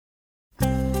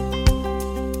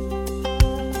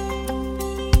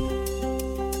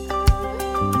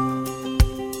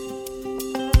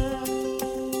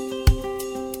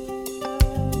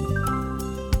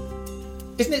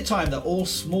Isn't it time that all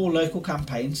small local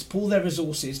campaigns pool their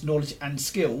resources, knowledge and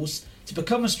skills to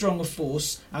become a stronger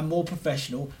force and more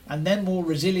professional and then more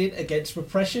resilient against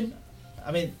repression?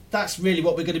 I mean, that's really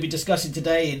what we're going to be discussing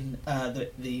today in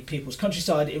the People's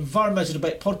Countryside Environmental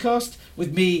Debate podcast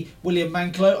with me, William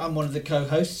Manklow. I'm one of the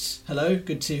co-hosts. Hello,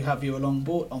 good to have you on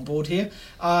board here.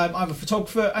 I'm a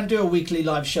photographer and do a weekly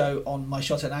live show on my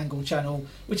Shot at Angle channel,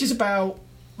 which is about,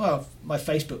 well, my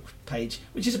Facebook page,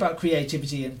 which is about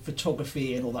creativity and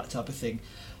photography and all that type of thing.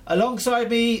 Alongside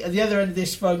me at the other end of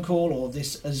this phone call, or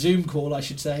this Zoom call I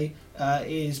should say,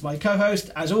 is my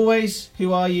co-host, as always.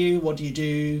 Who are you? What do you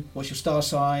do? What's your star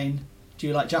sign? Do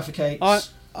you like Jaffa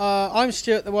Cakes? I'm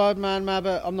Stuart the Wild Man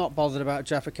Mabbott. I'm not bothered about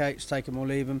Jaffa Cakes, take them or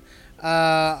leave them.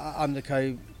 I'm the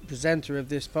co-presenter of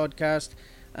this podcast,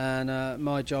 and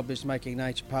my job is making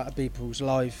nature part of people's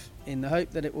life in the hope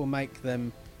that it will make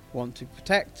them want to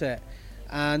protect it.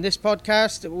 And this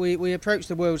podcast, we approach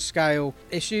the world scale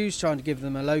issues, trying to give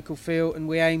them a local feel, and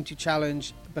we aim to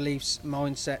challenge beliefs,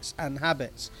 mindsets and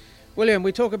habits. William,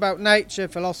 we talk about nature,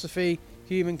 philosophy,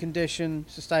 human condition,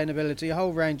 sustainability, a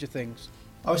whole range of things.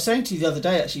 I was saying to you the other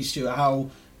day, actually, Stuart, how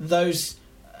those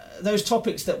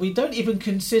topics that we don't even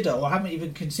consider or haven't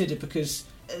even considered because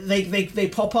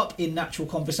they pop up in natural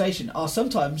conversation are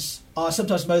sometimes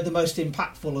the most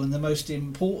impactful and the most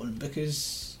important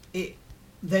because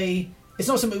it's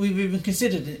not something we've even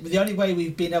considered. The only way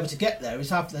we've been able to get there is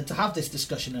to have this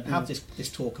discussion and have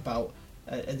this talk about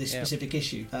this specific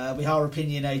issue. We are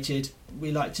opinionated.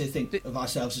 We like to think of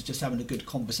ourselves as just having a good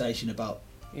conversation about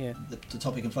the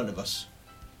topic in front of us.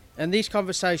 And these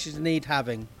conversations need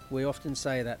having. We often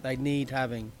say that. They need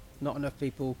having. Not enough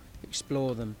people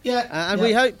explore them.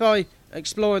 We hope by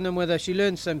exploring them with us you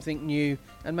learn something new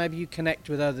and maybe you connect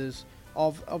with others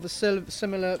of a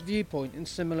similar viewpoint in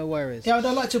similar worries. Yeah, I'd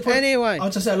like to point. Anyway,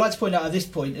 I'd like to point out at this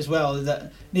point as well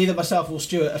that neither myself or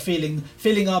Stuart are feeling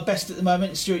our best at the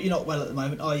moment. Stuart, you're not well at the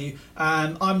moment, are you?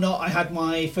 I'm not. I had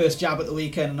my first jab at the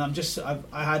weekend, and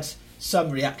I had some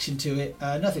reaction to it.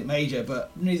 Nothing major,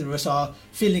 but neither of us are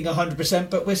feeling 100%.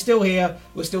 But we're still here.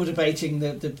 We're still debating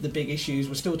the big issues.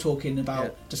 We're still talking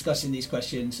about discussing these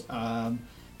questions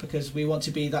because we want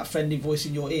to be that friendly voice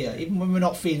in your ear, even when we're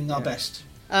not feeling our best.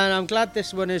 And I'm glad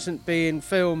this one isn't being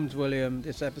filmed, William,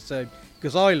 this episode,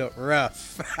 because I look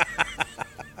rough.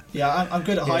 Yeah, I'm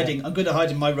good at hiding. Yeah. I'm good at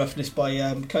hiding my roughness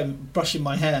by brushing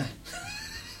my hair.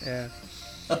 Yeah.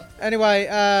 Anyway,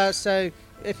 so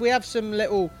if we have some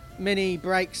little mini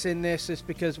breaks in this, it's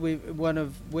because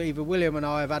either William and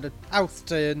I have had a health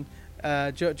turn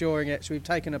during it, so we've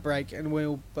taken a break, and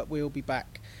we'll be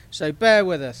back. So bear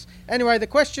with us. Anyway, the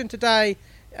question today.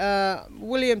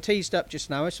 William teased up just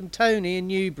now. It's from Tony in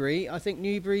Newbury. I think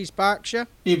Newbury's Berkshire.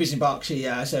 Newbury's in Berkshire,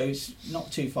 yeah. So it's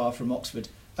not too far from Oxford.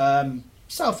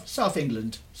 South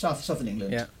England, southern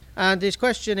England. Yeah. And his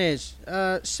question is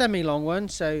semi-long one.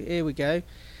 So here we go.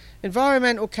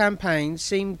 Environmental campaigns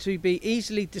seem to be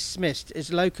easily dismissed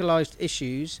as localised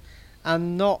issues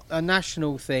and not a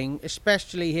national thing,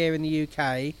 especially here in the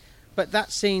UK. But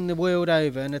that's seen the world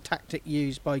over and a tactic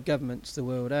used by governments the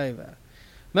world over.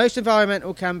 Most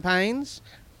environmental campaigns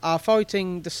are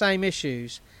fighting the same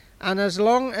issues, and as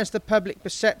long as the public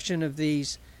perception of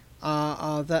these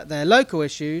are that they're local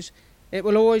issues, it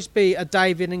will always be a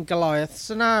David and Goliath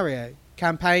scenario.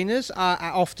 Campaigners are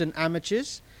often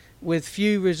amateurs with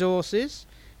few resources,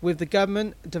 with the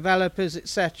government, developers,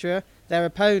 etc., their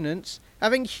opponents,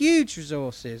 having huge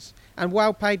resources and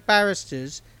well-paid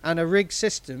barristers and a rigged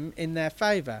system in their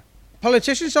favour.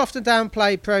 Politicians often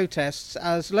downplay protests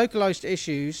as localised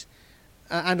issues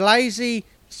and lazy,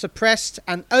 suppressed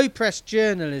and oppressed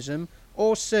journalism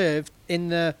all served in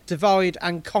the divide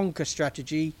and conquer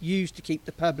strategy used to keep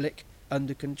the public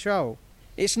under control.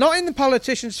 It's not in the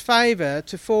politicians' favour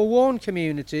to forewarn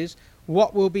communities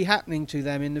what will be happening to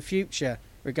them in the future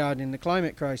regarding the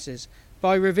climate crisis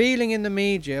by revealing in the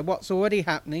media what's already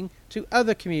happening to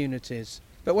other communities.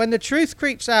 But when the truth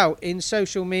creeps out in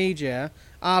social media,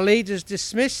 our leaders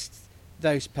dismissed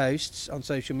those posts on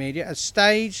social media as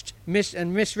staged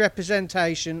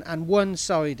misrepresentation and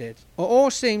one-sided. It all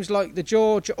seems like the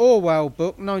George Orwell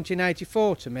book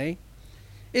 1984 to me.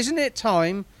 Isn't it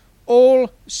time all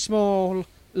small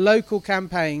local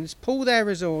campaigns pool their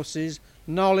resources,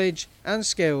 knowledge and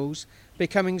skills,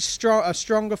 becoming a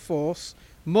stronger force,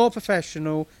 more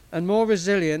professional and more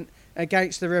resilient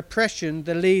against the repression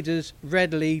the leaders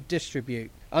readily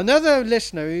distribute? Another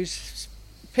listener who's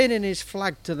pinning his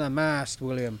flag to the mast,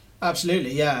 William.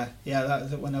 Absolutely, yeah.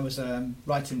 That when I was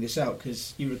writing this out,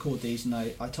 because you record these and I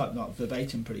type them out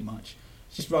verbatim pretty much.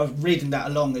 Just reading that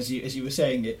along as you were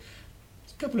saying it.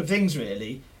 A couple of things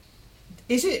really.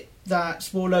 Is it that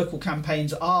small local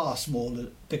campaigns are smaller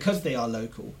because they are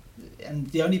local,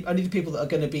 and the only the people that are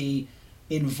going to be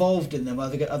involved in them are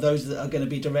those that are going to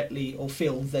be directly or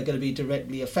feel they're going to be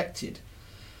directly affected.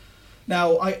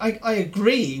 Now, I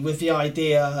agree with the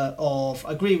idea of,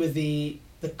 I agree with the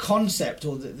concept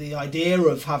or the idea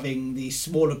of having these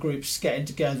smaller groups getting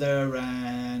together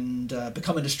and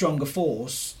becoming a stronger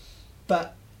force,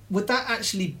 but would that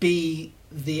actually be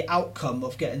the outcome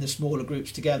of getting the smaller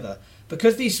groups together?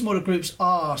 Because these smaller groups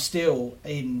are still,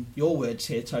 in your words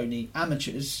here, Tony,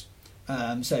 amateurs.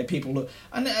 So people who,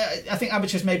 and I think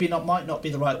amateurs might not be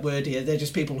the right word here. They're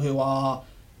just people who are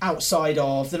outside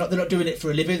of. They're not doing it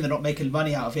for a living. They're not making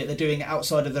money out of it. They're doing it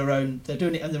outside of their own. They're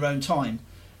doing it in their own time,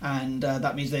 and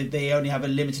that means they only have a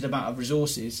limited amount of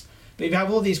resources. But if you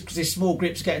have all these small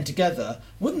groups getting together,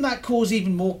 wouldn't that cause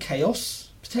even more chaos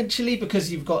potentially? Because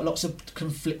you've got lots of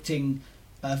conflicting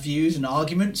views and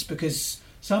arguments. Because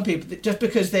some people, just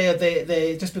because they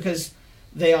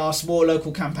are small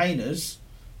local campaigners,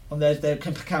 and they're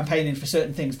campaigning for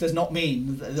certain things, does not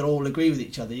mean that they'll all agree with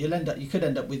each other. You could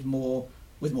end up with more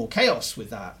chaos with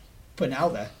that. Putting it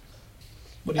out there.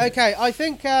 Okay, I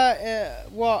think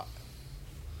what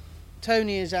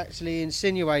Tony is actually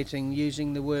insinuating,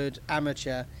 using the word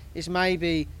amateur, is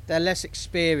maybe they're less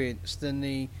experienced than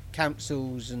the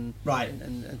councils and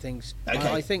things.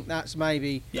 Okay. I think that's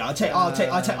maybe. Yeah, I take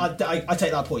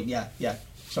that point. Yeah.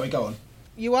 Sorry, go on.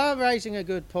 You are raising a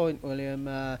good point, William.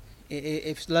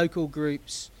 If local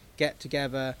groups get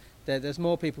together, there's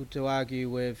more people to argue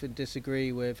with and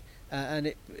disagree with,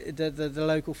 and the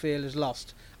local feel is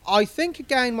lost. I think,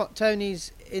 again, what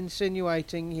Tony's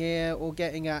insinuating here or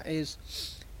getting at is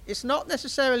it's not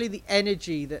necessarily the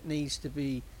energy that needs to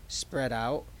be spread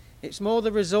out. It's more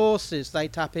the resources they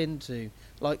tap into,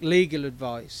 like legal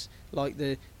advice, like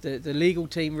the legal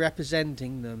team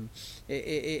representing them.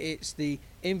 It's the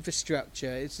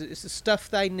infrastructure. It's the stuff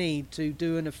they need to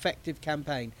do an effective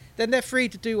campaign. Then they're free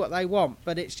to do what they want.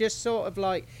 But it's just sort of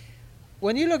like,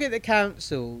 when you look at the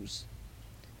councils,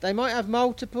 they might have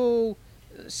multiple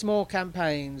small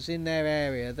campaigns in their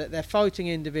area that they're fighting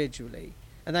individually,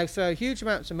 and they throw huge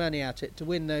amounts of money at it to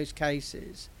win those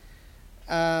cases.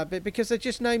 But because there's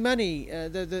just no money,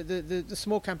 the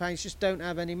small campaigns just don't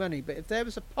have any money. But if there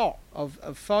was a pot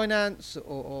of finance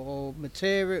or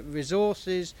material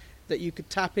resources that you could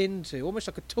tap into, almost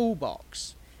like a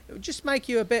toolbox, it would just make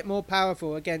you a bit more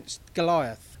powerful against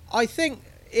Goliath. I think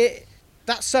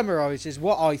that summarises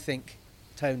what I think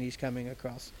Tony's coming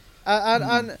across.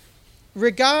 And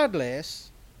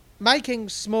regardless, making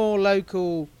small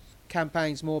local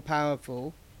campaigns more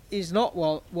powerful is not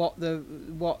what the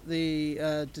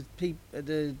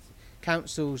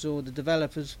councils or the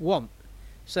developers want.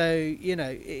 So,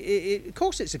 of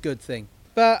course it's a good thing.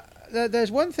 But there's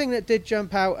one thing that did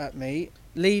jump out at me.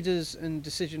 Leaders and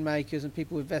decision makers and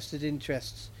people with vested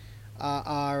interests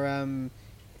are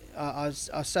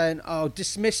saying,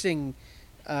 dismissing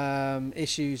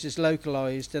issues as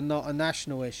localised and not a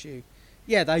national issue.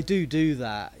 Yeah, they do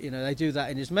that. They do that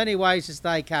in as many ways as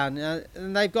they can,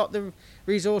 and they've got the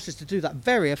resources to do that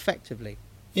very effectively.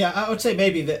 Yeah, I would say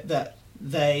maybe that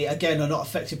they, again, are not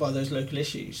affected by those local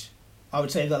issues. I would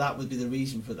say that would be the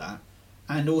reason for that.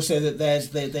 And also that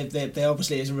there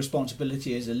obviously is a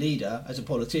responsibility as a leader, as a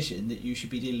politician, that you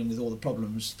should be dealing with all the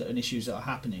problems and issues that are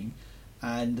happening,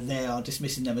 and they are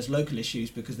dismissing them as local issues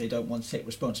because they don't want to take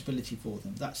responsibility for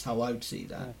them. That's how I would see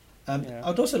that. Yeah.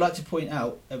 I'd also like to point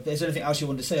out, if there's anything else you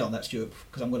want to say on that, Stuart,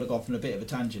 because I'm going to go off on a bit of a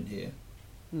tangent here.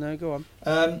 No, go on.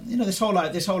 This whole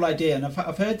idea, and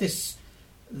I've heard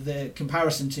the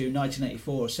comparison to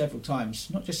 1984 several times,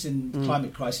 not just in the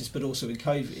climate crisis but also in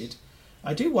COVID.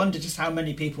 I do wonder just how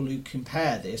many people who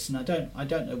compare this, and I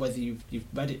don't know whether you've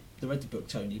read the book,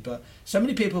 Tony, but so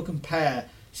many people compare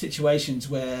situations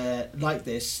where like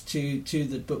this to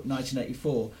the book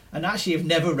 1984 and actually have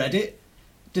never read it.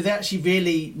 Do they actually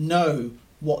really know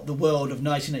what the world of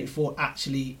 1984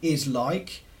 actually is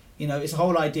like? It's the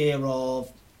whole idea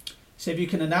of, so if you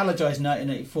can analogize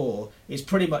 1984, it's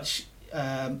pretty much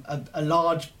a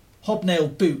large hobnail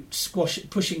boot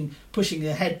pushing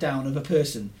the head down of a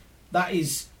person.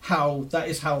 That's how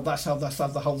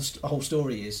the whole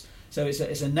story is. So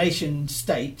it's a nation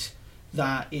state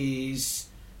that is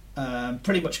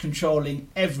pretty much controlling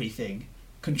everything,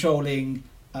 controlling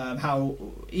how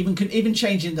even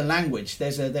changing the language.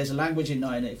 There's a language in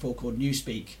 1984 called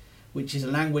Newspeak, which is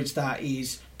a language that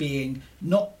is being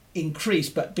not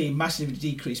increased but being massively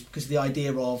decreased because of the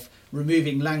idea of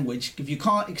removing language. If you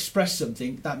can't express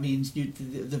something, that means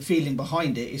the feeling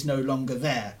behind it is no longer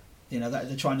there. That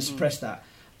they're trying to suppress that.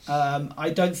 I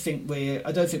don't think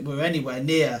we're anywhere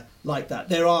near like that.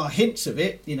 There are hints of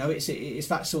it, you know. It's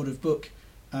that sort of book.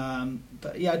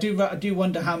 But yeah, I do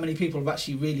wonder how many people have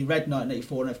actually really read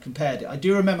 1984 and have compared it. I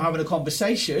do remember having a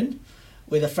conversation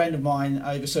with a friend of mine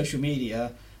over social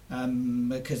media,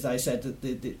 because they said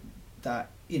that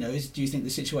you know, do you think the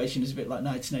situation is a bit like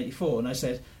 1984? And I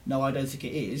said, no, I don't think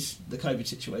it is, the COVID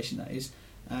situation, that is.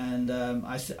 And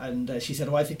she said,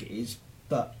 oh, I think it is.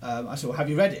 But I said, well, have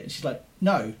you read it? And she's like,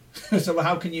 no. So well,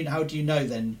 how do you know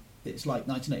then it's like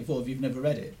 1984 if you've never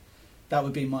read it? That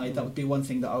would be one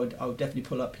thing that I would definitely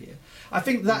pull up here. I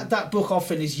think that book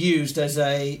often is used as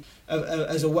a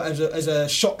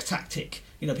shock tactic.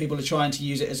 You know, people are trying to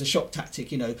use it as a shock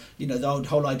tactic. You know the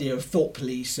whole idea of thought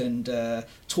police and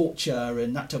torture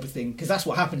and that type of thing, because that's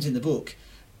what happens in the book.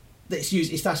 That's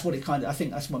used. That's what it kind of. I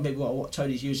think that's maybe what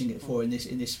Tony's using it for in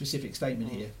this specific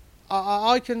statement here.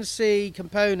 I can see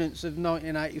components of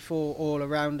 1984 all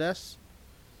around us,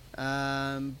 but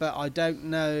I don't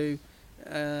know.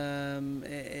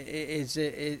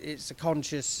 It's a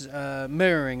conscious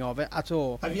mirroring of it at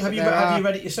all. Have you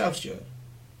read it yourself, Stuart?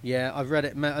 Yeah, I've read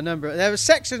it a number. There are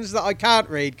sections that I can't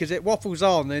read because it waffles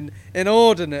on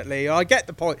inordinately. I get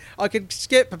the point. I can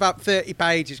skip about 30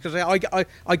 pages because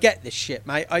I get this shit,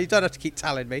 mate. You don't have to keep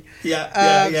telling me.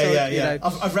 Yeah. You know,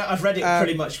 I've read it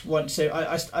pretty much once. So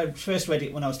I first read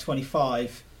it when I was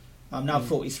 25. I'm now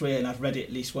 43, and I've read it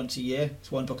at least once a year.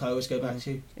 It's one book I always go back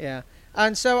to. Yeah,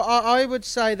 and so I would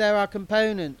say there are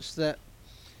components that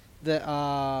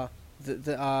are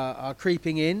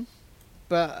creeping in.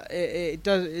 But it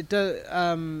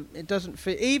doesn't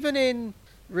fit. Even in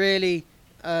really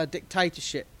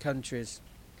dictatorship countries,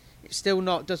 it still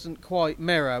doesn't quite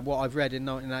mirror what I've read in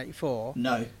 1984.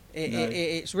 No,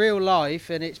 it's real life,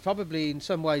 and it's probably in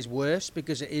some ways worse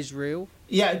because it is real.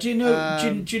 Yeah. Do you know why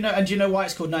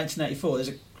it's called 1984? There's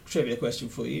a trivia question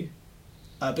for you.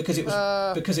 Because it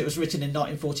was written in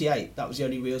 1948. That was the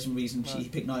only reason she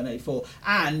picked 1984.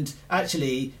 And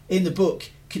actually, in the book,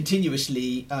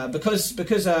 continuously, because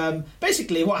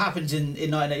basically what happens in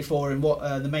 1984 and what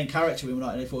the main character in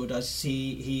 1984 does, is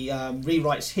he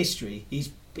rewrites history. He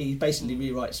basically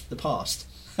rewrites the past.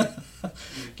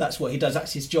 That's what he does.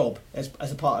 That's his job as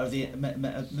a part of the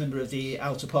member of the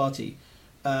outer party.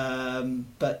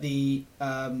 But the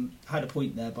had a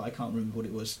point there, but I can't remember what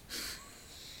it was.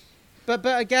 But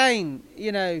again,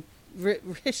 you know,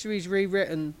 history's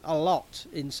rewritten a lot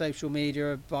in social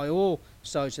media by all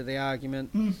sides of the argument.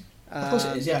 Of course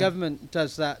it is, yeah. The government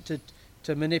does that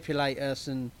to manipulate us,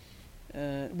 and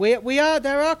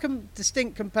there are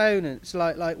distinct components.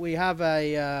 Like we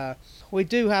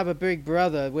do have a big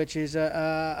brother, which is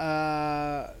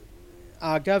our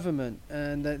government,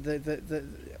 and I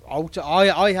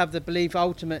have the belief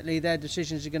ultimately their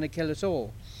decisions are going to kill us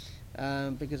all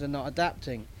because they're not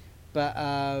adapting. But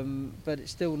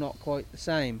it's still not quite the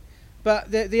same. But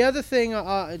the other thing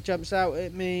that jumps out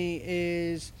at me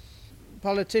is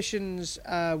politicians,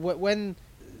 when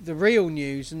the real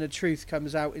news and the truth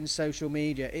comes out in social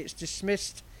media, it's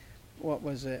dismissed,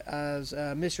 as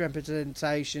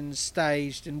misrepresentations,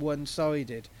 staged and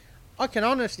one-sided. I can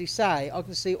honestly say I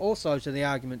can see all sides of the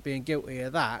argument being guilty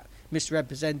of that,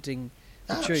 misrepresenting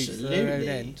the truth for their own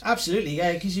end. Absolutely,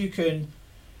 yeah, because you can...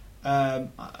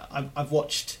 I've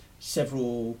watched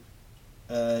several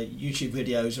YouTube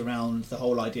videos around the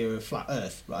whole idea of flat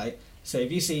Earth, right? So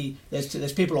if you see,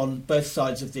 there's people on both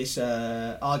sides of this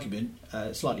argument,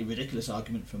 slightly ridiculous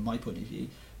argument from my point of view,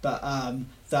 but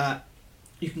that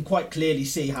you can quite clearly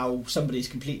see how somebody's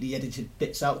completely edited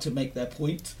bits out to make their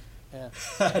point. Yeah.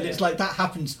 And it's like that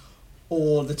happens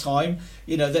all the time.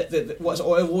 You know, what I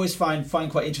always find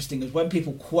quite interesting is when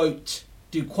people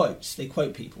do quotes, they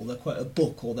quote people, they'll quote a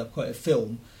book or they'll quote a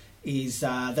film, is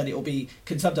that it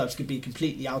sometimes could be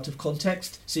completely out of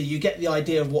context. So you get the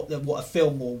idea of what a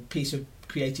film or piece of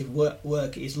creative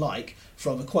work is like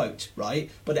from a quote,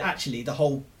 right? But actually the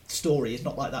whole story is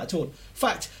not like that at all. In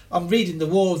fact, I'm reading The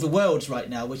War of the Worlds right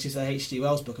now, which is a H.G.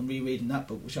 Wells book. I'm rereading that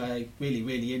book, which I really,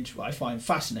 really I find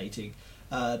fascinating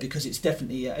because it's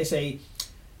definitely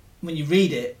when you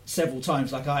read it several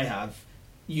times like I have,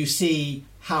 you see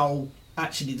how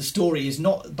actually the story is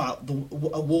not about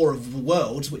a war of the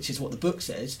worlds, which is what the book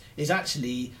says, is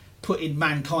actually putting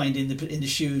mankind in the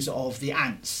shoes of the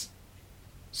ants.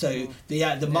 So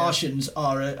the Martians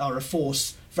are a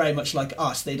force very much like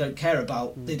us. They don't care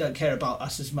about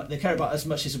us as much. They care about as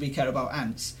much as we care about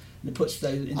ants, and it puts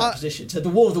those in that position. So the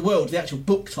War of the World, the actual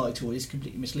book title, is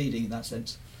completely misleading in that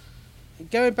sense.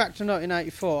 going back to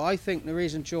 1984, I think the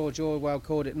reason George Orwell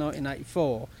called it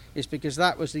 1984 is because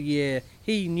that was the year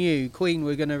he knew Queen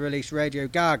were going to release Radio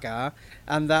Gaga,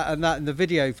 and the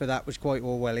video for that was quite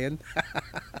Orwellian.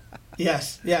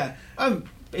 Yes, yeah.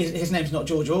 His name's not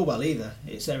George Orwell either.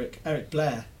 It's Eric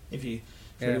Blair, if you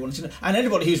really wanted to know. And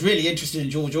anybody who's really interested in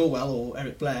George Orwell or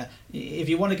Eric Blair, if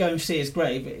you want to go and see his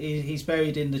grave, he's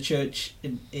buried in the church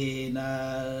in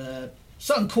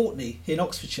Sutton Courtenay in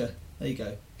Oxfordshire. There you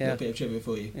go. A little bit of trivia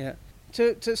for you. Yeah.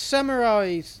 To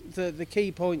summarise the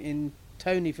key point in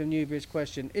Tony from Newbury's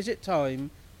question, is it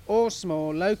time all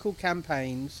small local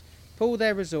campaigns pool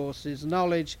their resources,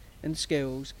 knowledge and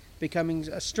skills, becoming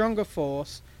a stronger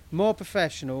force, more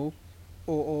professional,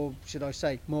 or should I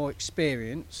say more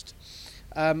experienced,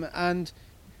 and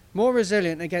more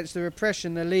resilient against the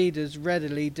repression the leaders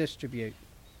readily distribute?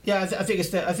 Yeah, I think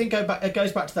it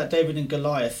goes back to that David and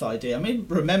Goliath idea. I mean,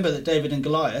 remember that David and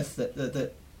Goliath,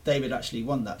 that David actually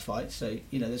won that fight. So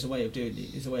there's a way of doing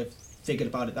it. There's a way of thinking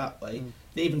about it that way.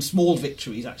 Even small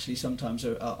victories actually sometimes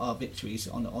are victories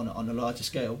on a larger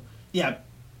scale. Yeah,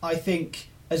 I think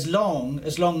as long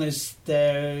as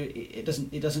it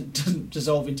doesn't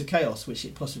dissolve into chaos, which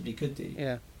it possibly could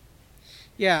do.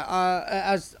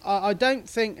 As I don't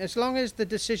think, as long as the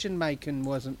decision making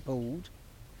wasn't pulled,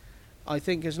 I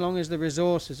think as long as the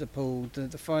resources are pulled,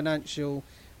 the financial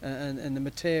and the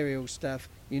material stuff,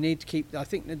 you need to keep. I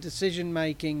think the decision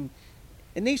making,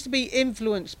 it needs to be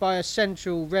influenced by a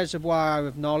central reservoir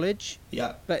of knowledge.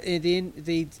 Yeah. But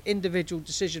the individual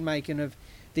decision making of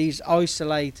these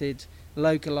isolated,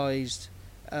 localized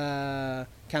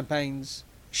campaigns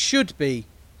should be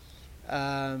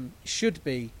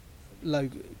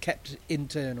kept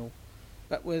internal.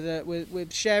 But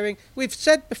with sharing, we've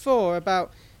said before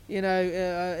about. In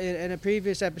a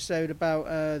previous episode about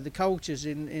the cultures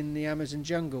in the Amazon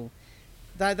jungle,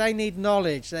 they need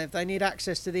knowledge. They need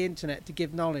access to the internet to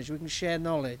give knowledge. We can share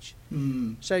knowledge.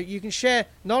 So you can share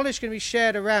knowledge. Can be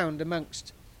shared around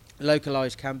amongst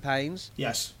localized campaigns.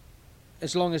 Yes,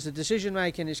 as long as the decision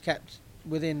making is kept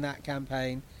within that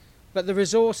campaign, but the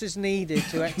resources needed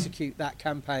to execute that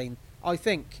campaign, I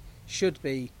think, should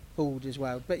be pooled as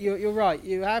well. But you're right.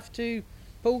 You have to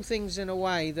pull things in a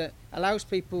way that allows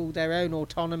people their own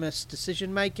autonomous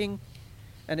decision making,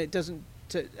 and it doesn't,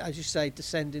 as you say,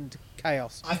 descend into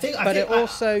chaos. Go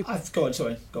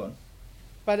on.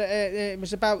 But it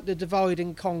was about the divide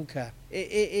and conquer.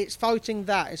 It's fighting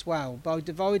that as well by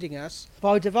dividing us.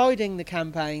 By dividing the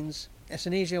campaigns, it's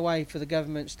an easier way for the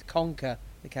governments to conquer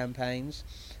the campaigns.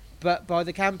 But by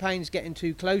the campaigns getting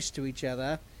too close to each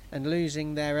other and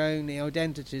losing their own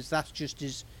identities, that's just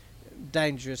as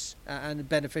dangerous and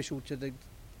beneficial to the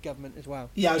government as well.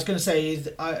 Yeah, I was going to say,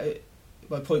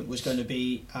 my point was going to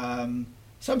be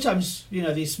sometimes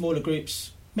these smaller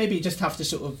groups maybe just have to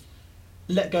sort of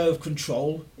let go of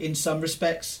control in some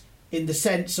respects, in the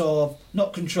sense of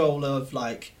not control of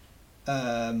like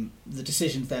the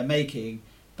decisions they're making,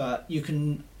 but you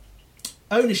can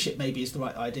ownership maybe is the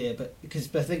right idea, but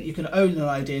I think you can own an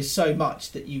idea so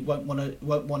much that you won't want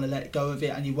to let go of it,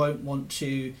 and you won't want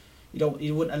to.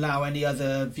 You wouldn't allow any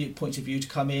other points of view to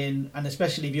come in, and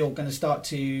especially if you're going to start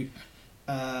to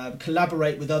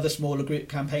collaborate with other smaller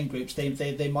campaign groups,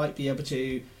 they might be able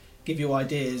to give you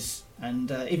ideas, and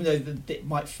even though it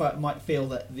might feel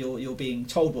that you're being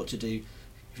told what to do,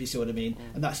 if you see what I mean,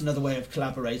 and that's another way of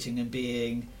collaborating and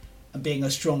being a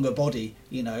stronger body.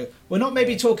 We're not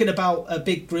maybe talking about a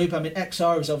big group. I mean,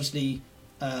 XR is obviously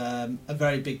a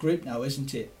very big group now,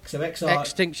 isn't it? So XR,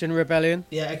 Extinction Rebellion.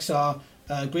 Yeah, XR.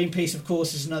 Greenpeace, of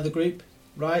course, is another group,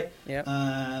 right? Yeah.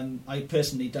 I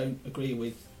personally don't agree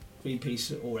with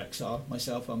Greenpeace or XR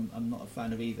myself. I'm not a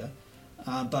fan of either,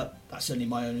 but that's only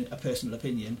my own personal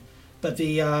opinion. But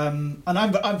and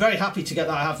I'm very happy to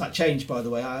have that change. By the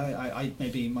way, I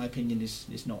maybe my opinion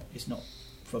is not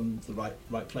from the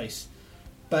right place.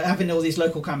 But having all these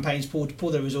local campaigns pull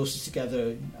their resources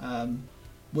together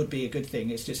would be a good thing.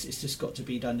 It's just got to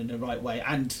be done in the right way,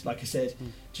 and like I said,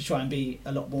 to try and be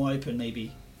a lot more open.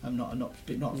 Maybe not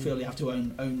feel you have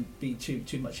to be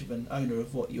too much of an owner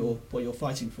of what you're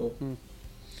fighting for.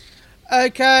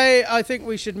 Okay, I think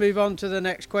we should move on to the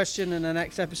next question in the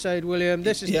next episode, William.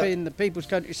 This has been the People's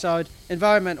Countryside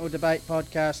Environmental Debate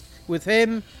Podcast with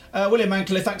him, William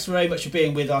Mankler. Thanks very much for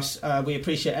being with us. We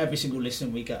appreciate every single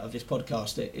listen we get of this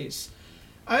podcast.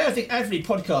 I think every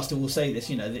podcaster will say this,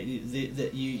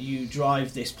 that you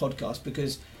drive this podcast,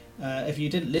 because if you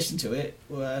didn't listen to it,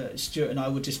 Stuart and I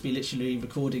would just be literally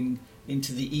recording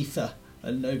into the ether,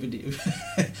 and nobody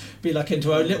be like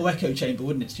into our little echo chamber,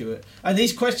 wouldn't it, Stuart? And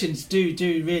these questions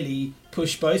do really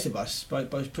push both of us,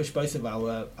 push both of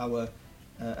our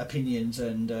opinions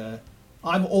and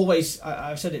I'm always.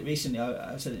 I've said it recently.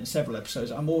 I've said it in several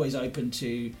episodes. I'm always open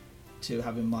to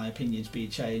having my opinions be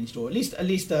changed, or at least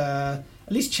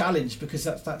challenged, because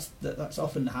that's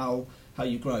often how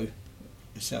you grow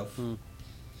yourself.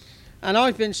 And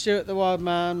I've been Stuart the Wild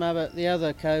Man Mabbott, the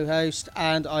other co-host,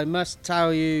 and I must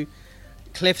tell you,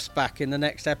 Cliff's back in the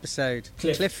next episode.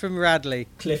 Cliff from Radley.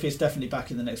 Cliff is definitely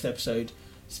back in the next episode.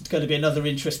 It's going to be another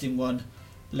interesting one.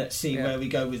 Let's see where we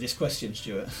go with this question,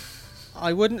 Stuart.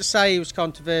 I wouldn't say he was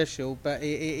controversial, but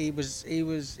he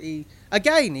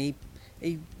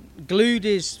glued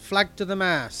his flag to the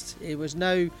mast. It was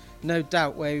no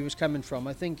doubt where he was coming from.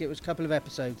 I think it was a couple of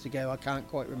episodes ago. I can't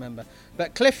quite remember.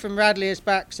 But Cliff from Radley is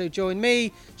back, so join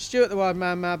me, Stuart the Wild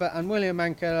Man Mabbott, and William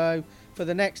Mankello for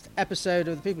the next episode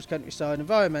of the People's Countryside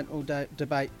Environmental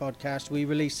Debate podcast. We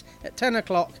release at 10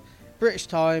 o'clock British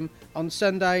time on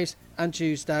Sundays and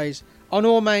Tuesdays on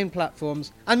all main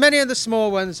platforms, and many of the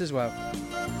small ones as well.